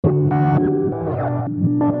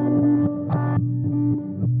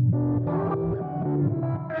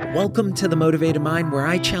Welcome to The Motivated Mind, where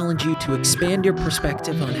I challenge you to expand your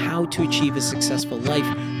perspective on how to achieve a successful life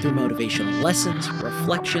through motivational lessons,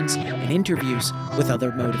 reflections, and interviews with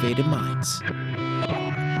other motivated minds.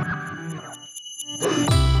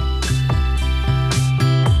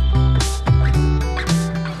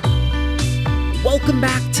 Welcome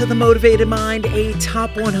back to The Motivated Mind, a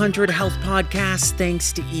top 100 health podcast.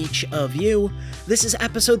 Thanks to each of you. This is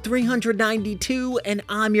episode 392, and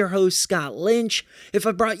I'm your host, Scott Lynch. If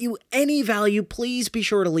I brought you any value, please be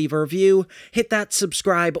sure to leave a review, hit that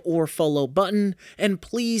subscribe or follow button, and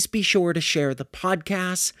please be sure to share the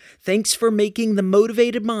podcast. Thanks for making The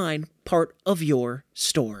Motivated Mind part of your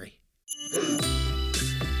story.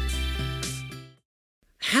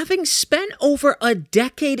 Having spent over a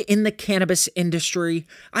decade in the cannabis industry,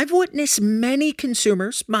 I've witnessed many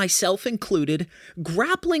consumers, myself included,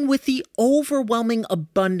 grappling with the overwhelming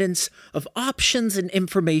abundance of options and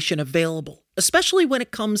information available, especially when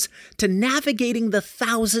it comes to navigating the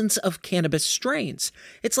thousands of cannabis strains.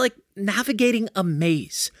 It's like navigating a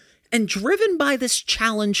maze. And driven by this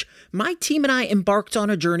challenge, my team and I embarked on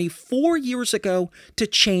a journey 4 years ago to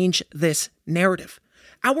change this narrative.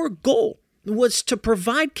 Our goal was to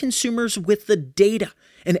provide consumers with the data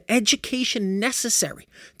and education necessary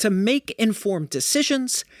to make informed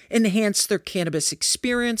decisions, enhance their cannabis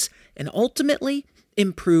experience, and ultimately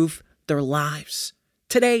improve their lives.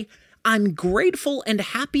 Today, I'm grateful and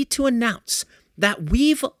happy to announce that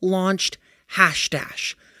we've launched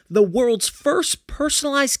Hashdash, the world's first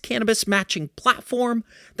personalized cannabis matching platform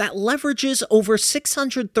that leverages over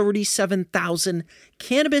 637,000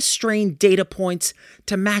 cannabis strain data points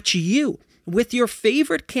to match you with your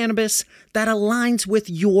favorite cannabis that aligns with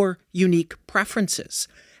your unique preferences.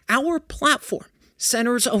 Our platform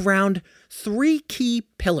centers around three key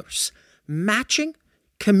pillars: matching,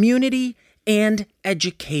 community, and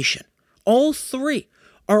education. All three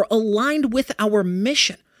are aligned with our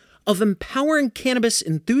mission of empowering cannabis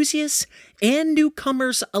enthusiasts and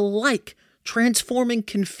newcomers alike, transforming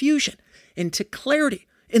confusion into clarity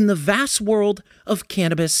in the vast world of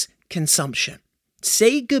cannabis consumption.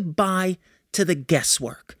 Say goodbye to the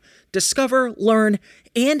guesswork. Discover, learn,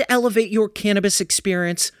 and elevate your cannabis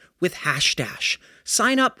experience with Hashdash.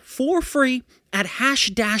 Sign up for free at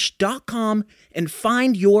hashdash.com and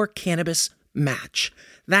find your cannabis match.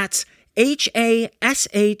 That's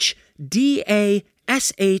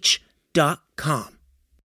hashdash.com.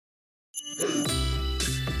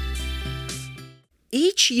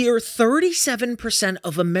 Each year, 37%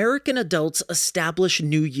 of American adults establish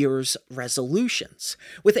New Year's resolutions,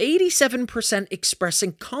 with 87%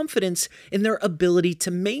 expressing confidence in their ability to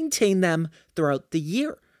maintain them throughout the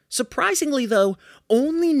year. Surprisingly, though,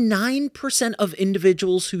 only 9% of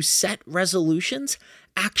individuals who set resolutions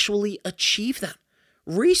actually achieve them.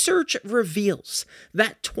 Research reveals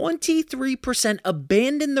that 23%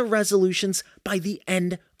 abandon the resolutions by the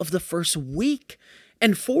end of the first week,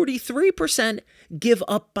 and 43% give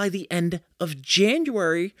up by the end of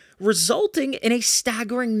January, resulting in a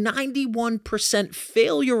staggering 91%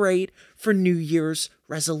 failure rate for New Year's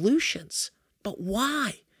resolutions. But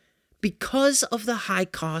why? Because of the high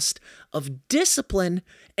cost of discipline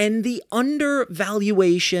and the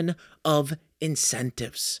undervaluation of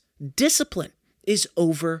incentives. Discipline is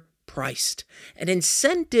overpriced, and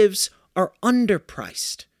incentives are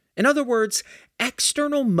underpriced. In other words,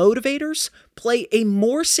 external motivators play a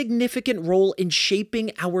more significant role in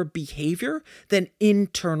shaping our behavior than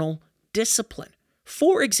internal discipline.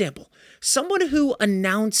 For example, someone who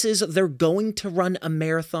announces they're going to run a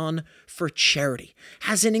marathon for charity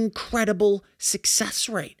has an incredible success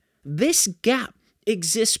rate. This gap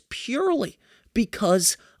exists purely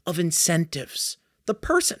because of incentives. The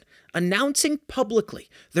person announcing publicly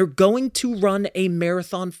they're going to run a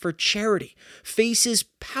marathon for charity faces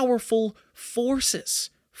powerful forces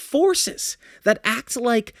that act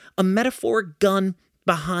like a metaphoric gun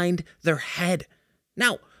behind their head.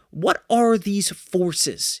 Now, what are these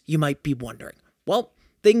forces, you might be wondering? Well,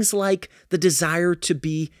 things like the desire to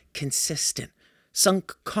be consistent,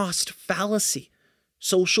 sunk cost fallacy,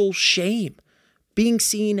 social shame, being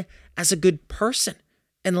seen as a good person,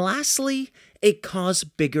 and lastly, a cause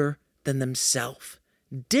bigger than themselves.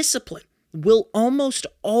 Discipline will almost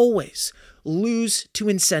always lose to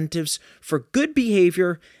incentives for good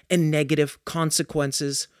behavior and negative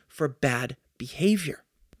consequences for bad behavior.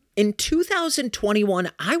 In 2021,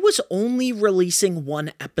 I was only releasing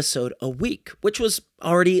one episode a week, which was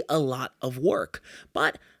already a lot of work,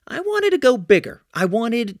 but I wanted to go bigger. I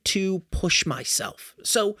wanted to push myself.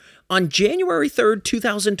 So on January 3rd,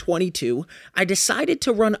 2022, I decided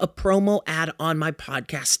to run a promo ad on my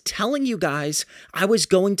podcast telling you guys I was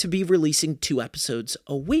going to be releasing 2 episodes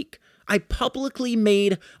a week. I publicly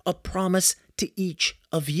made a promise to each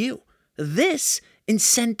of you. This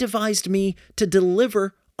incentivized me to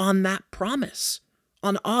deliver on that promise.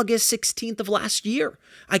 On August 16th of last year,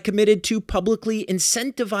 I committed to publicly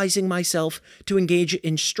incentivizing myself to engage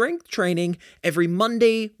in strength training every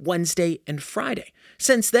Monday, Wednesday, and Friday.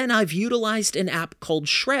 Since then, I've utilized an app called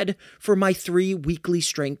Shred for my 3 weekly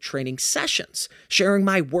strength training sessions, sharing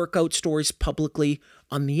my workout stories publicly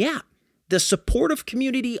on the app. The supportive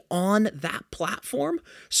community on that platform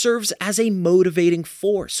serves as a motivating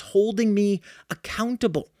force, holding me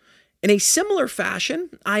accountable. In a similar fashion,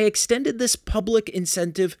 I extended this public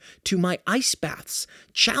incentive to my ice baths,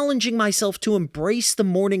 challenging myself to embrace the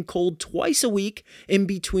morning cold twice a week in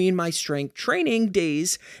between my strength training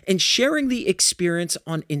days and sharing the experience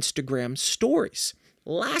on Instagram stories.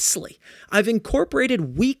 Lastly, I've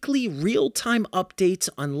incorporated weekly real-time updates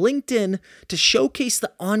on LinkedIn to showcase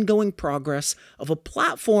the ongoing progress of a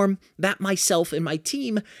platform that myself and my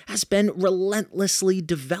team has been relentlessly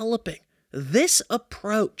developing. This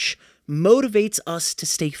approach motivates us to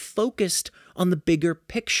stay focused on the bigger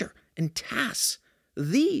picture and tasks.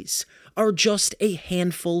 These are just a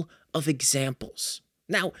handful of examples.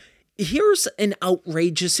 Now, here's an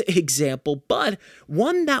outrageous example, but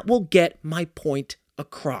one that will get my point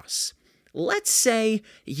across. Let's say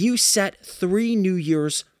you set 3 New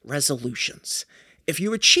Year's resolutions. If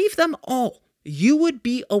you achieve them all, you would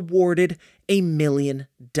be awarded $1 million.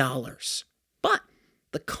 But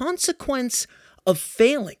the consequence of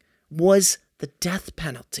failing was the death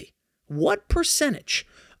penalty. What percentage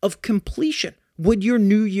of completion would your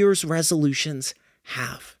New Year's resolutions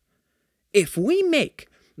have? If we make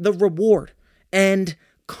the reward and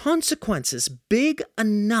consequences big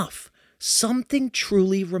enough, something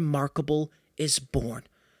truly remarkable is born.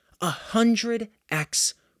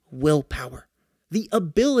 100x willpower. The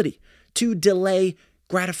ability to delay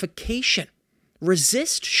gratification,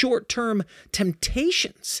 resist short-term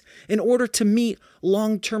temptations in order to meet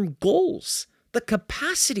long-term goals, the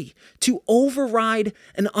capacity to override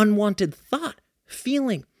an unwanted thought,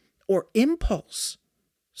 feeling, or impulse.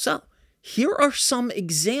 So, here are some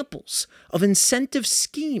examples of incentive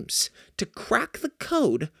schemes to crack the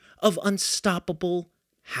code of unstoppable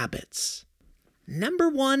habits. Number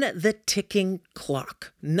 1, the ticking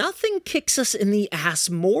clock. Nothing kicks us in the ass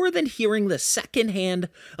more than hearing the second hand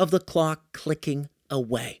of the clock clicking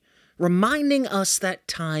away, reminding us that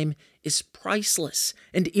time is priceless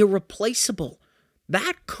and irreplaceable.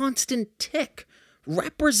 That constant tick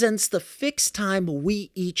represents the fixed time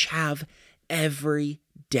we each have every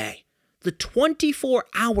day. The 24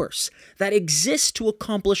 hours that exist to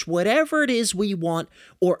accomplish whatever it is we want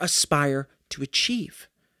or aspire to achieve.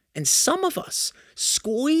 And some of us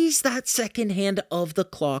squeeze that second hand of the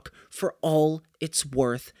clock for all it's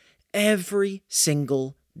worth every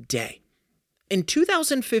single day. In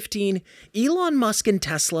 2015, Elon Musk and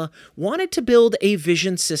Tesla wanted to build a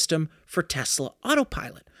vision system for Tesla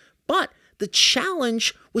Autopilot, but the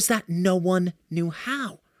challenge was that no one knew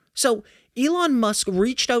how. So Elon Musk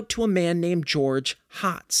reached out to a man named George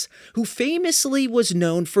Hotz, who famously was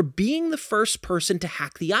known for being the first person to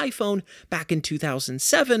hack the iPhone back in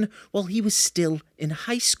 2007 while he was still in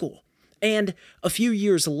high school, and a few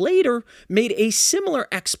years later made a similar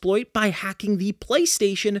exploit by hacking the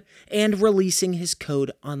PlayStation and releasing his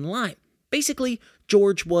code online. Basically,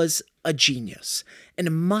 George was a genius,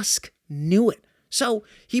 and Musk knew it. So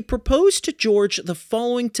he proposed to George the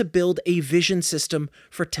following to build a vision system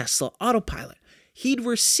for Tesla Autopilot. He'd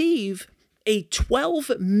receive a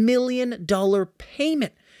 $12 million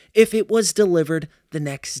payment if it was delivered the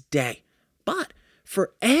next day. But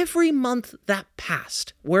for every month that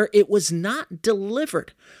passed where it was not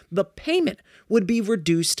delivered, the payment would be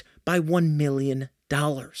reduced by $1 million.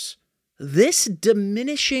 This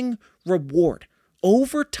diminishing reward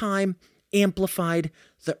over time amplified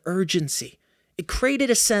the urgency. It created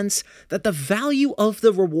a sense that the value of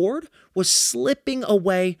the reward was slipping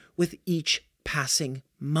away with each passing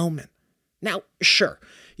moment. Now, sure,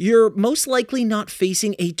 you're most likely not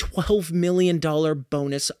facing a $12 million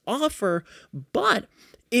bonus offer, but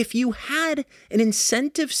if you had an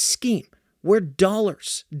incentive scheme where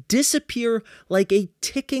dollars disappear like a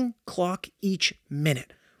ticking clock each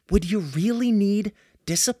minute, would you really need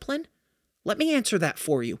discipline? Let me answer that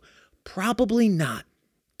for you. Probably not.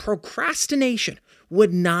 Procrastination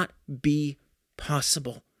would not be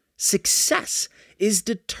possible. Success is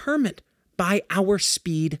determined by our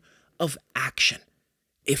speed of action.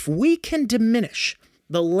 If we can diminish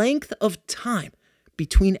the length of time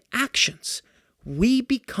between actions, we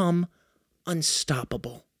become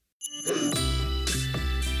unstoppable.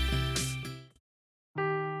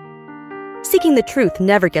 Seeking the truth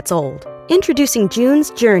never gets old. Introducing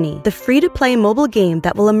June's Journey, the free-to-play mobile game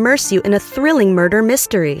that will immerse you in a thrilling murder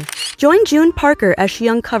mystery. Join June Parker as she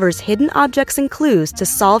uncovers hidden objects and clues to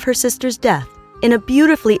solve her sister's death in a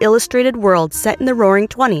beautifully illustrated world set in the Roaring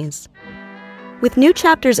 '20s. With new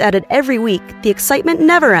chapters added every week, the excitement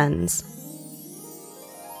never ends.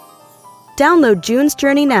 Download June's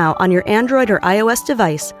Journey now on your Android or iOS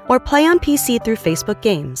device, or play on PC through Facebook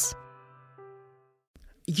Games.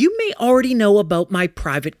 You may already know about my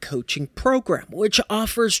private coaching program, which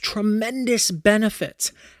offers tremendous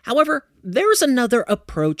benefits. However, there's another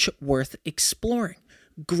approach worth exploring: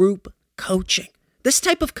 group coaching. This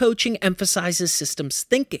type of coaching emphasizes systems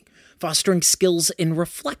thinking, fostering skills in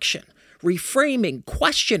reflection, reframing,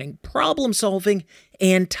 questioning, problem solving,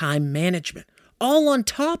 and time management, all on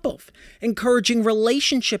top of encouraging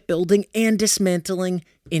relationship building and dismantling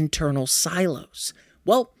internal silos.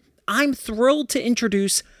 Well, I'm thrilled to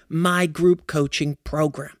introduce my group coaching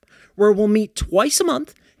program, where we'll meet twice a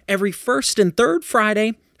month, every first and third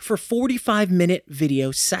Friday, for 45-minute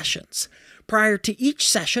video sessions. Prior to each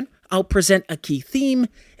session, I'll present a key theme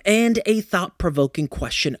and a thought-provoking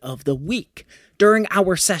question of the week. During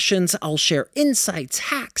our sessions, I'll share insights,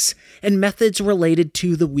 hacks, and methods related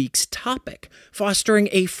to the week's topic, fostering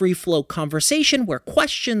a free-flow conversation where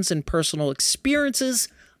questions and personal experiences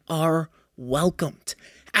are welcomed.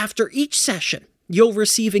 After each session, you'll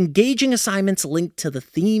receive engaging assignments linked to the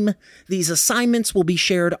theme. These assignments will be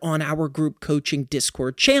shared on our group coaching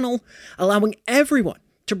Discord channel, allowing everyone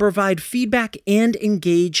to provide feedback and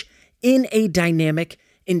engage in a dynamic,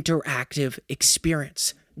 interactive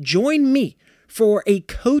experience. Join me for a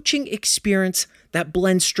coaching experience that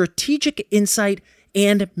blends strategic insight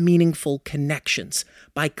and meaningful connections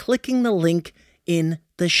by clicking the link in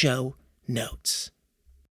the show notes.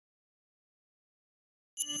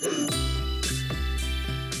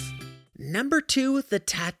 Number 2, the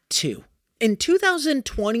tattoo. In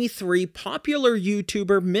 2023, popular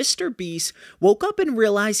YouTuber Mr. Beast woke up and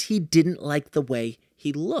realized he didn't like the way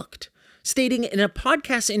he looked, stating in a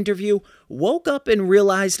podcast interview, "Woke up and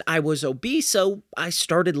realized I was obese, so I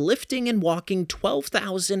started lifting and walking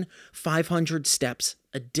 12,500 steps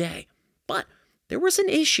a day. But there was an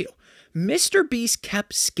issue. Mr. Beast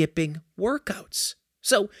kept skipping workouts.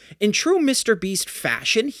 So, in true Mr. Beast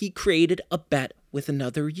fashion, he created a bet with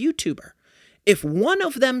another YouTuber. If one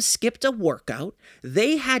of them skipped a workout,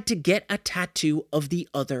 they had to get a tattoo of the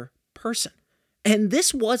other person. And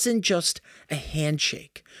this wasn't just a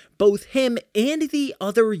handshake. Both him and the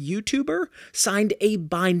other YouTuber signed a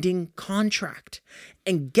binding contract.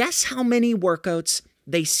 And guess how many workouts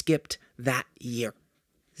they skipped that year?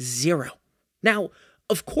 0. Now,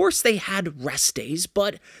 of course they had rest days,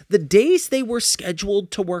 but the days they were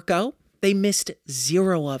scheduled to work out, they missed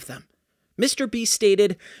 0 of them. Mr. Beast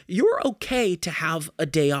stated, "You're okay to have a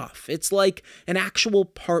day off. It's like an actual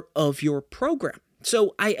part of your program.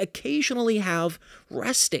 So I occasionally have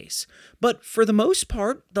rest days. But for the most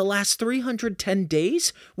part, the last 310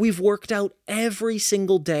 days, we've worked out every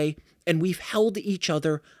single day and we've held each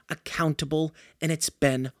other accountable, and it's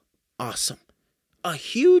been awesome." A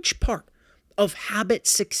huge part of habit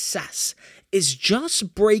success is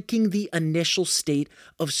just breaking the initial state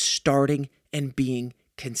of starting and being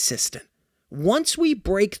consistent. Once we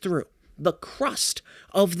break through the crust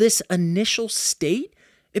of this initial state,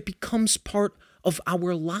 it becomes part of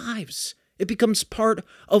our lives. It becomes part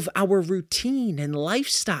of our routine and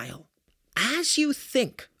lifestyle. As you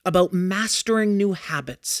think about mastering new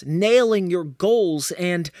habits, nailing your goals,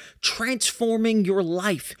 and transforming your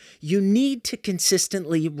life, you need to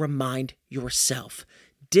consistently remind yourself,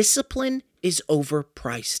 discipline is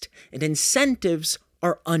overpriced and incentives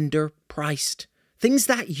are underpriced. Things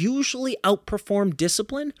that usually outperform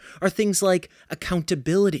discipline are things like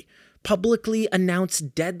accountability, publicly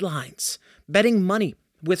announced deadlines, betting money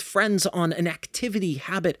with friends on an activity,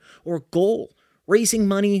 habit, or goal, raising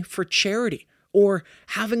money for charity, or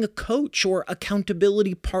having a coach or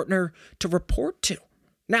accountability partner to report to.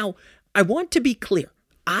 Now, I want to be clear.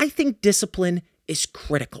 I think discipline is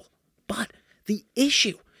critical, but the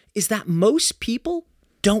issue is that most people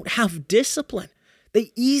don't have discipline.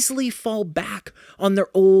 They easily fall back on their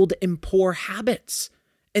old and poor habits.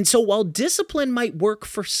 And so while discipline might work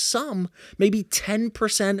for some, maybe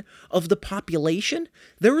 10% of the population,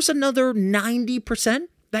 there's another 90%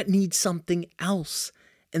 that needs something else.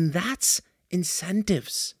 And that's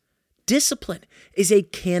incentives. Discipline is a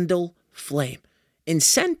candle flame.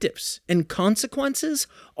 Incentives and consequences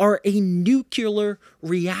are a nuclear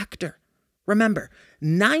reactor. Remember,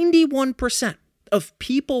 91% of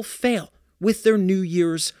people fail with their New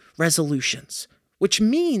Year's resolutions, which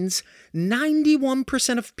means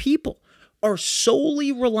 91% of people are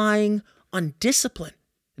solely relying on discipline.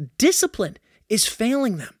 Discipline is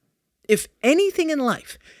failing them. If anything in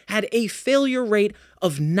life had a failure rate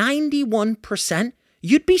of 91%,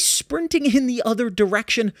 you'd be sprinting in the other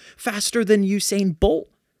direction faster than Usain Bolt.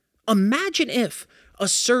 Imagine if a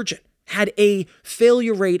surgeon had a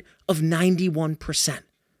failure rate of 91%.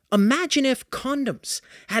 Imagine if condoms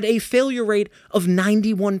had a failure rate of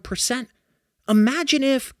 91%. Imagine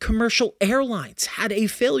if commercial airlines had a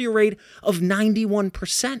failure rate of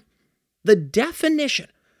 91%. The definition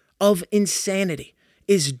of insanity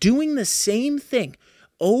is doing the same thing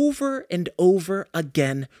over and over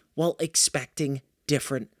again while expecting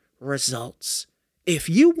different results. If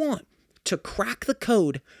you want to crack the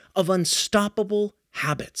code of unstoppable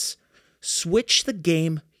habits, switch the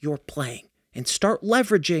game you're playing and start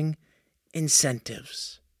leveraging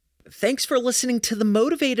incentives. Thanks for listening to The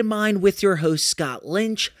Motivated Mind with your host, Scott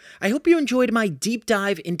Lynch. I hope you enjoyed my deep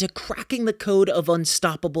dive into cracking the code of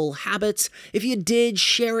unstoppable habits. If you did,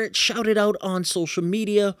 share it, shout it out on social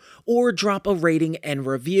media, or drop a rating and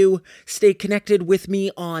review. Stay connected with me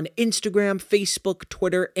on Instagram, Facebook,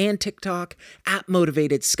 Twitter, and TikTok at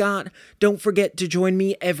Motivated Scott. Don't forget to join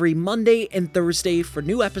me every Monday and Thursday for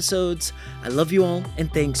new episodes. I love you all,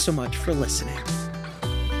 and thanks so much for listening.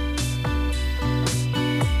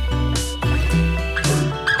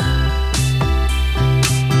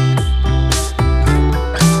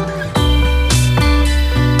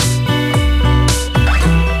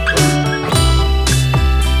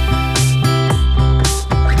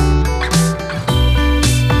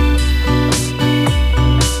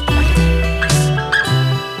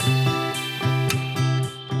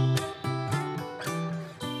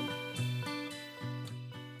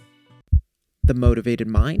 The Motivated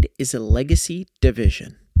Mind is a legacy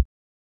division.